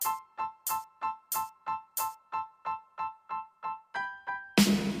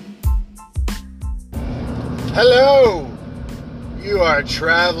Hello! You are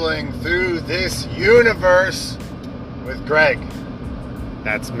traveling through this universe with Greg.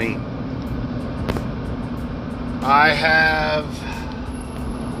 That's me. I have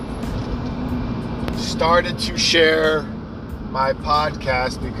started to share my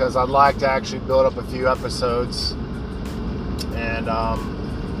podcast because I'd like to actually build up a few episodes and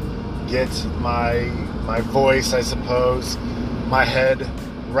get my voice, I suppose, my head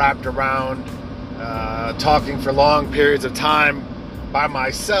wrapped around talking for long periods of time by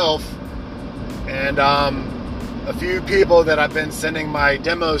myself. And a few people that I've been sending my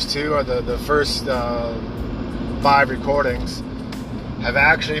demos to, or the first 5 recordings, have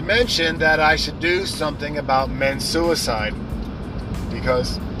actually mentioned that I should do something about men's suicide,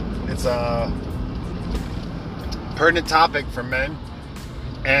 because it's a pertinent topic for men,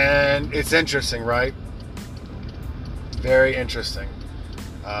 and it's interesting, right? Very interesting.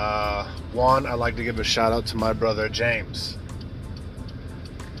 One, I'd like to give a shout out to my brother James.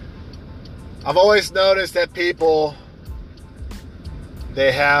 I've always noticed that people,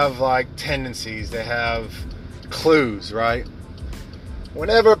 they have like tendencies, they have clues, right?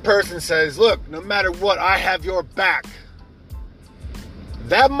 Whenever a person says, look, no matter what, I have your back,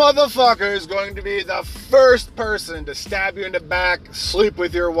 that motherfucker is going to be the first person to stab you in the back, sleep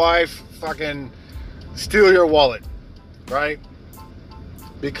with your wife, fucking steal your wallet, right?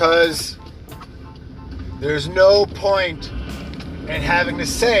 Because there's no point in having to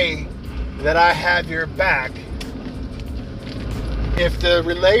say that I have your back if the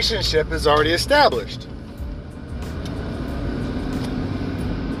relationship is already established.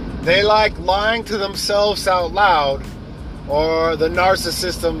 They like lying to themselves out loud, or the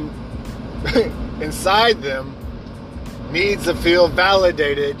narcissism inside them needs to feel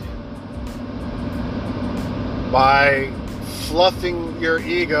validated by fluffing your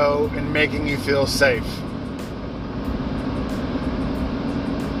ego and making you feel safe.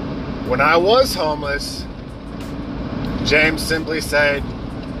 When I was homeless, James simply said,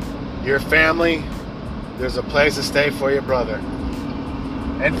 your family, there's a place to stay for your brother.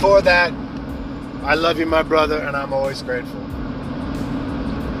 And for that, I love you, my brother, and I'm always grateful.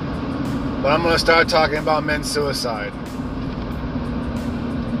 But I'm going to start talking about men's suicide.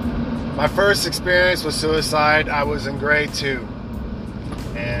 My first experience with suicide, I was in grade 2.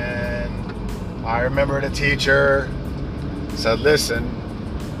 And I remember the teacher said, listen,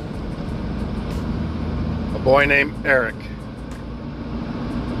 a boy named Eric,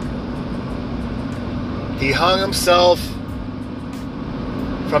 he hung himself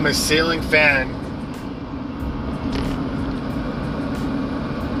from his ceiling fan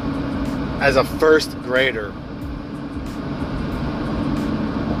as a first grader.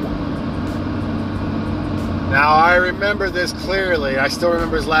 Now, I remember this clearly. I still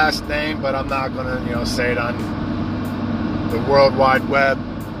remember his last name, but I'm not going to, say it on the World Wide Web,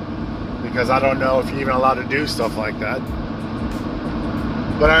 because I don't know if you're even allowed to do stuff like that.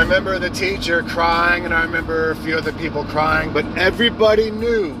 But I remember the teacher crying, and I remember a few other people crying, but everybody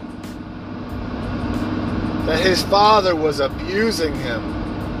knew that his father was abusing him.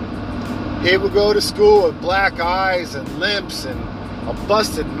 He would go to school with black eyes and limps and a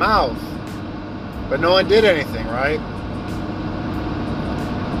busted mouth. But no one did anything, right?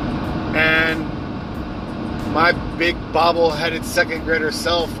 And my big bobble-headed second grader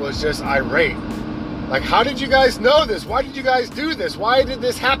self was just irate. Like, how did you guys know this? Why did you guys do this? Why did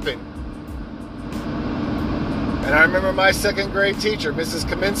this happen? And I remember my second grade teacher, Mrs.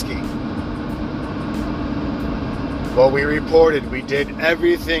 Kaminsky. Well, we reported. We did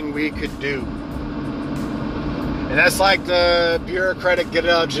everything we could do. And that's like the bureaucratic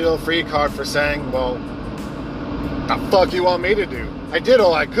get-out-of-jail-free card for saying, well, the fuck you want me to do? I did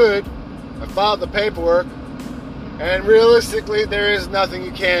all I could. I filed the paperwork. And realistically, there is nothing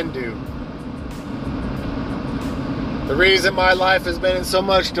you can do. The reason my life has been in so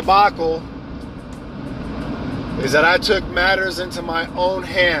much debacle is that I took matters into my own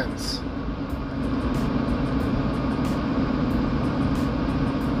hands.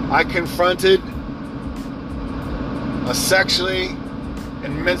 I confronted a sexually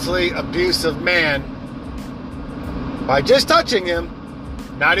and mentally abusive man by just touching him,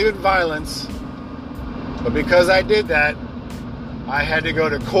 not even violence. But because I did that, I had to go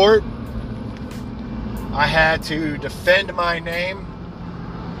to court. I had to defend my name.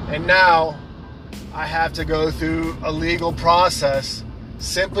 And now I have to go through a legal process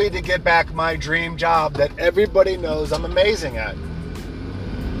simply to get back my dream job that everybody knows I'm amazing at.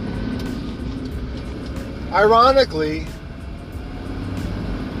 Ironically,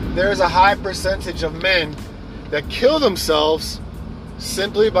 there's a high percentage of men that kill themselves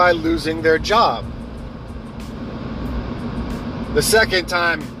simply by losing their job. The second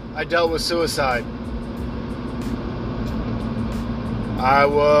time I dealt with suicide, I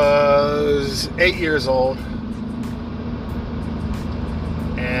was 8 years old,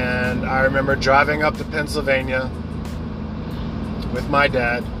 and I remember driving up to Pennsylvania with my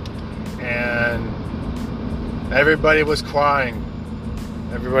dad, and everybody was crying.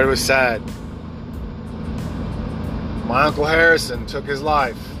 Everybody was sad. My Uncle Harrison took his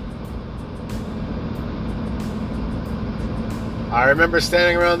life. I remember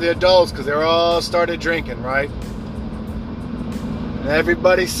standing around the adults because they were all started drinking, right? And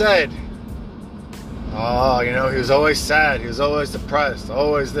everybody said, oh, you know, he was always sad, he was always depressed,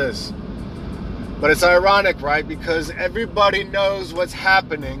 always this. But it's ironic, right? Because everybody knows what's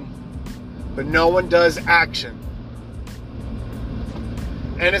happening, but no one does action.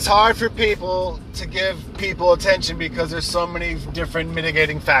 And it's hard for people to give people attention because there's so many different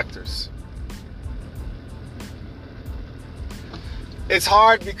mitigating factors. It's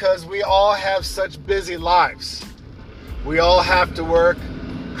hard because we all have such busy lives. We all have to work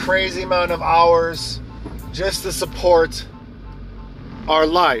crazy amount of hours just to support our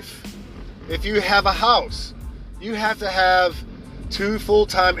life. If you have a house, you have to have 2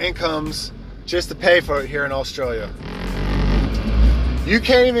 full-time incomes just to pay for it here in Australia. You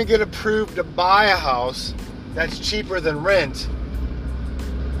can't even get approved to buy a house that's cheaper than rent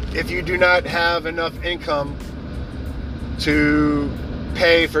if you do not have enough income to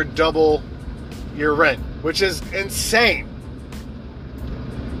pay for double your rent, which is insane.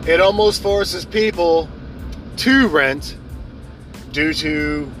 It almost forces people to rent due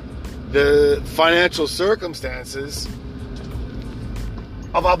to the financial circumstances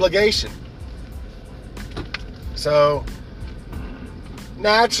of obligation. So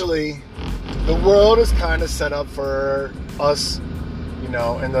naturally, the world is kind of set up for us, you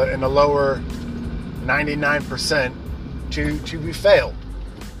know, in the lower 99% to be failed.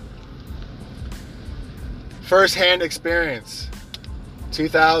 First-hand experience,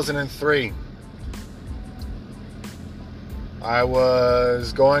 2003. I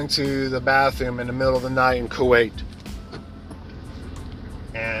was going to the bathroom in the middle of the night in Kuwait,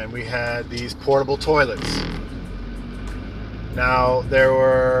 and we had these portable toilets. Now, there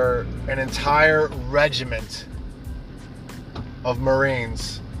were an entire regiment of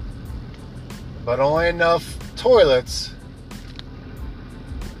Marines, but only enough toilets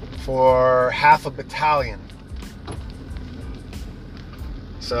for half a battalion.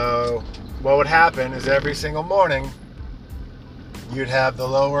 So what would happen is every single morning, you'd have the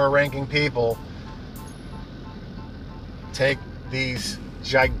lower ranking people take these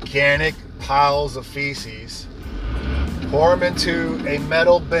gigantic piles of feces, pour them into a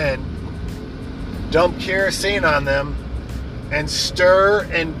metal bin, dump kerosene on them, and stir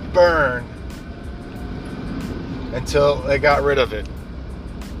and burn until they got rid of it.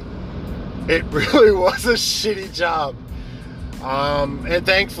 It really was a shitty job. And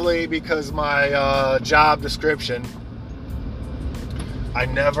thankfully, because my job description, I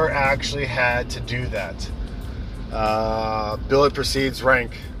never actually had to do that. Billet precedes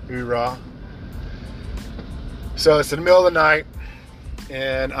rank, hoorah. So it's in the middle of the night,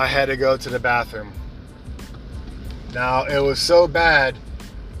 and I had to go to the bathroom. Now, it was so bad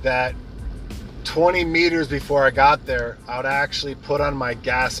that 20 meters before I got there, I would actually put on my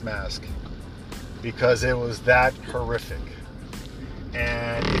gas mask because it was that horrific.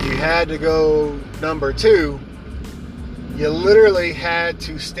 And if you had to go number 2, you literally had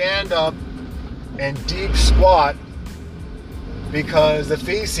to stand up and deep squat because the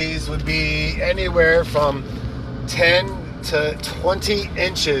feces would be anywhere from 10 to 20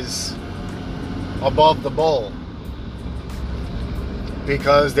 inches above the bowl,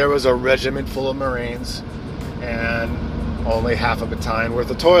 because there was a regiment full of Marines and only half a battalion worth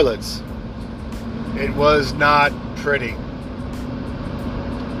of toilets. It was not pretty.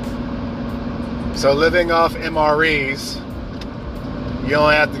 So living off MREs, you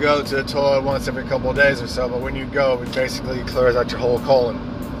only have to go to the toilet once every couple of days or so, but when you go, it basically clears out your whole colon.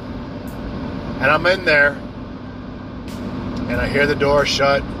 And I'm in there, and I hear the door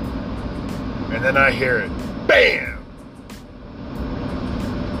shut, and then I hear it. BAM!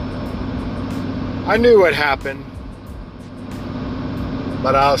 I knew what happened,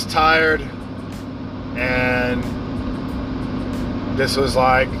 but I was tired, and this was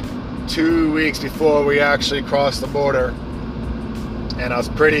like 2 weeks before we actually crossed the border, and I was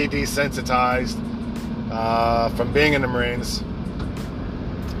pretty desensitized from being in the Marines,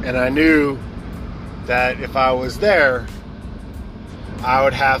 and I knew that if I was there, I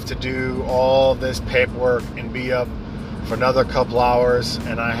would have to do all this paperwork and be up for another couple hours,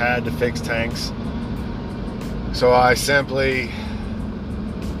 and I had to fix tanks. So I simply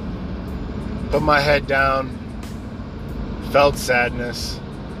put my head down, felt sadness,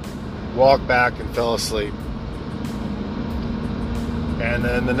 walked back and fell asleep. And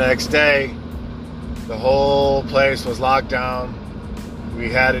then the next day, the whole place was locked down. We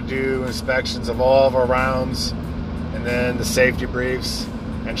had to do inspections of all of our rounds and then the safety briefs.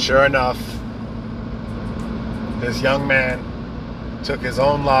 And sure enough, this young man took his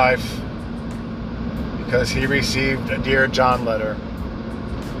own life because he received a Dear John letter.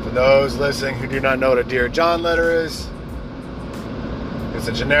 For those listening who do not know what a Dear John letter is, it's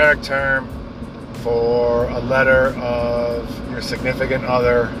a generic term for a letter of your significant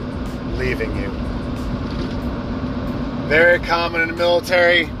other leaving you. Very common in the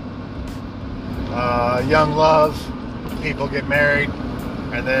military. Young love, people get married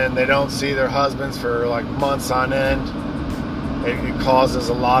and then they don't see their husbands for like months on end. It causes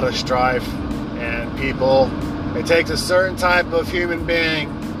a lot of strife, and it takes a certain type of human being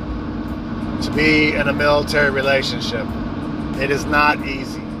to be in a military relationship. It is not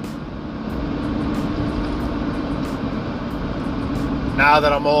easy. Now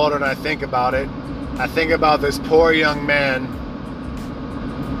that I'm older and I think about it, I think about this poor young man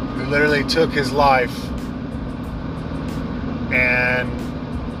who literally took his life and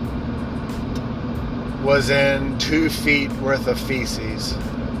was in 2 feet worth of feces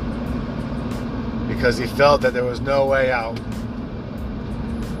because he felt that there was no way out.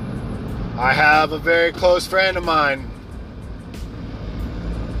 I have a very close friend of mine.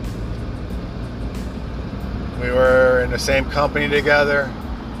 We were in the same company together.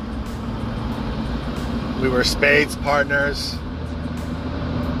 We were spades partners.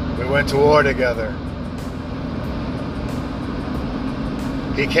 We went to war together.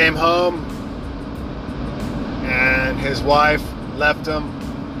 He came home and his wife left him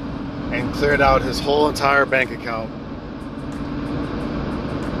and cleared out his whole entire bank account.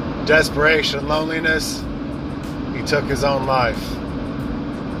 Desperation, loneliness, he took his own life.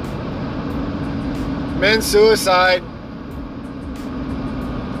 Men's suicide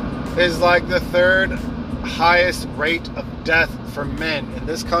is like the 3rd highest rate of death for men in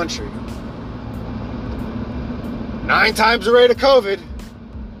this country. 9 times the rate of COVID.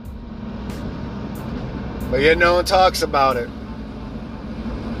 But yet no one talks about it.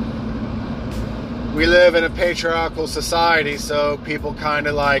 We live in a patriarchal society, so people kind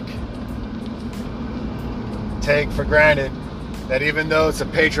of like take for granted that even though it's a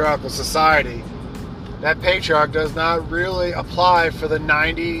patriarchal society, that patriarch does not really apply for the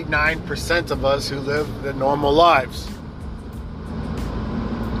 99% of us who live the normal lives.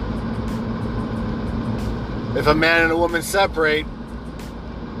 If a man and a woman separate,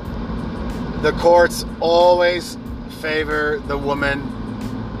 the courts always favor the woman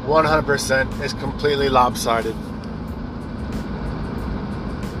 100%. Is completely lopsided.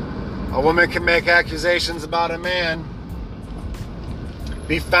 A woman can make accusations about a man,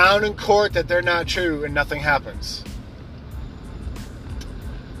 be found in court that they're not true, and nothing happens.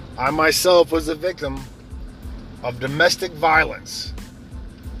 I myself was a victim of domestic violence.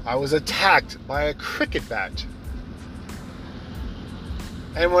 I was attacked by a cricket bat.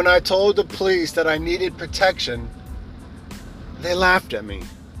 And when I told the police that I needed protection, they laughed at me.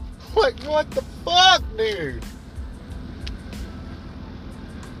 Like, what the fuck, dude?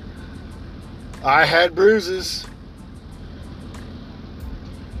 I had bruises.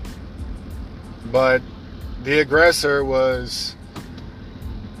 But the aggressor was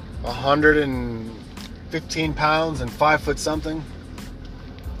 115 pounds and 5 foot something.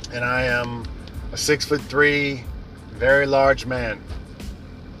 And I am a 6'3", very large man.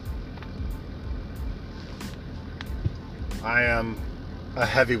 I am a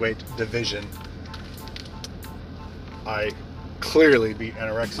heavyweight division. I clearly beat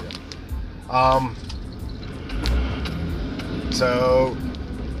anorexia. So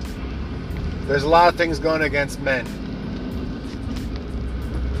there's a lot of things going against men.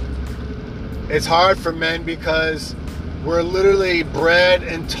 It's hard for men because we're literally bred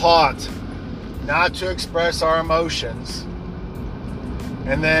and taught not to express our emotions,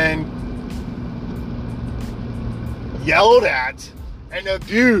 and then yelled at and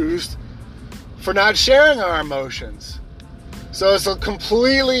abused for not sharing our emotions. So it's a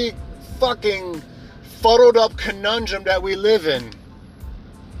completely fucking fuddled up conundrum that we live in.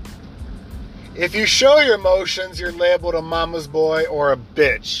 If you show your emotions, you're labeled a mama's boy or a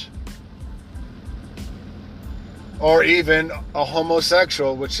bitch. Or even a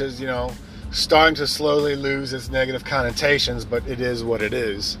homosexual, which is, starting to slowly lose its negative connotations, but it is what it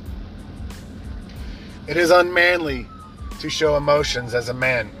is. It is unmanly to show emotions as a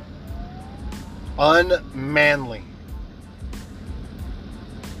man. unmanly.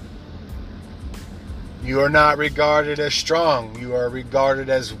 You are not regarded as strong. You are regarded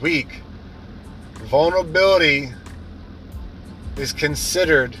as weak. Vulnerability is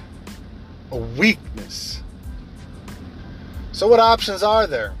considered a weakness. So what options are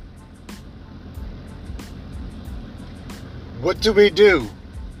there? What do we do?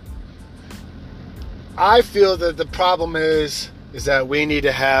 I feel that the problem is that we need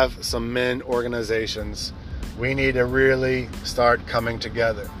to have some men organizations. We need to really start coming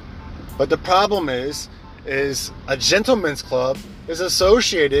together. But the problem is a gentleman's club is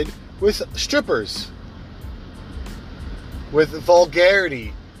associated with strippers, with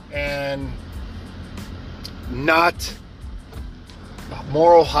vulgarity and not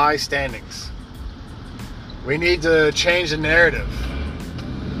moral high standings. We need to change the narrative.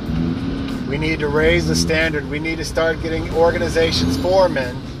 We need to raise the standard. We need to start getting organizations for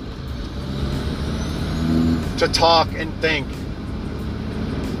men to talk and think.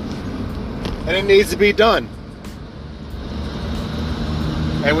 And it needs to be done.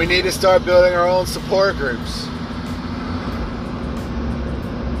 And we need to start building our own support groups.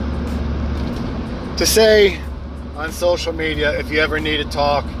 To say on social media, if you ever need to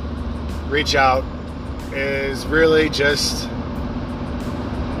talk, reach out, is really just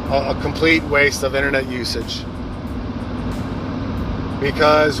a complete waste of internet usage.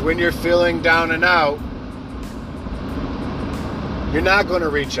 Because when you're feeling down and out, you're not going to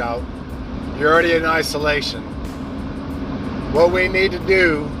reach out. You're already in isolation. What we need to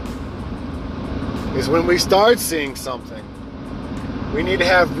do is when we start seeing something, we need to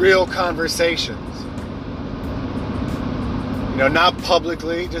have real conversations. You know, not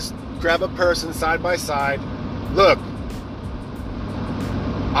publicly, just grab a person side by side. Look,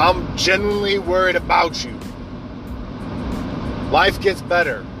 I'm genuinely worried about you. Life gets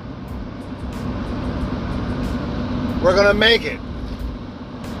better. We're going to make it.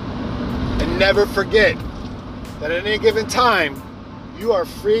 And never forget that at any given time, you are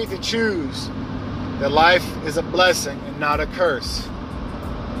free to choose that life is a blessing and not a curse.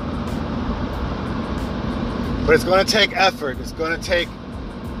 But it's going to take effort. It's going to take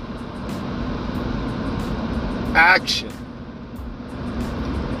action.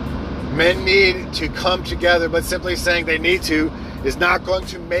 Men need to come together, but simply saying they need to is not going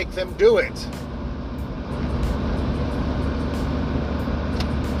to make them do it.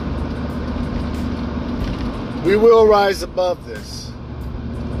 We will rise above this.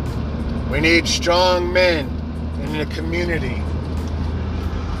 We need strong men in the community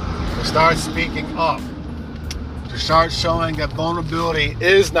to start speaking up, to start showing that vulnerability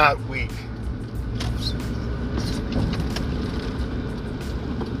is not weak.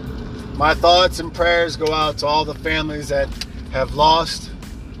 My thoughts and prayers go out to all the families that have lost,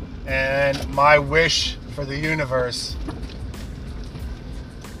 and my wish for the universe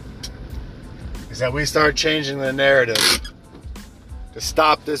is that we start changing the narrative to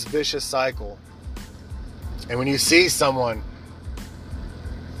stop this vicious cycle. And when you see someone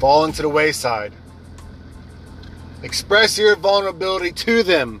fall into the wayside, express your vulnerability to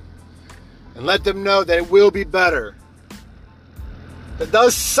them and let them know that it will be better. That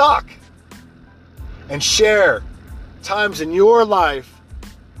does suck. And share times in your life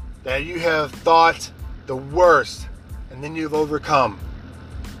that you have thought the worst and then you've overcome.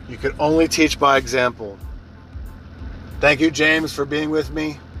 You can only teach by example. Thank you, James, for being with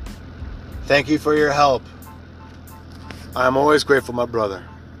me. Thank you for your help. I'm always grateful, my brother.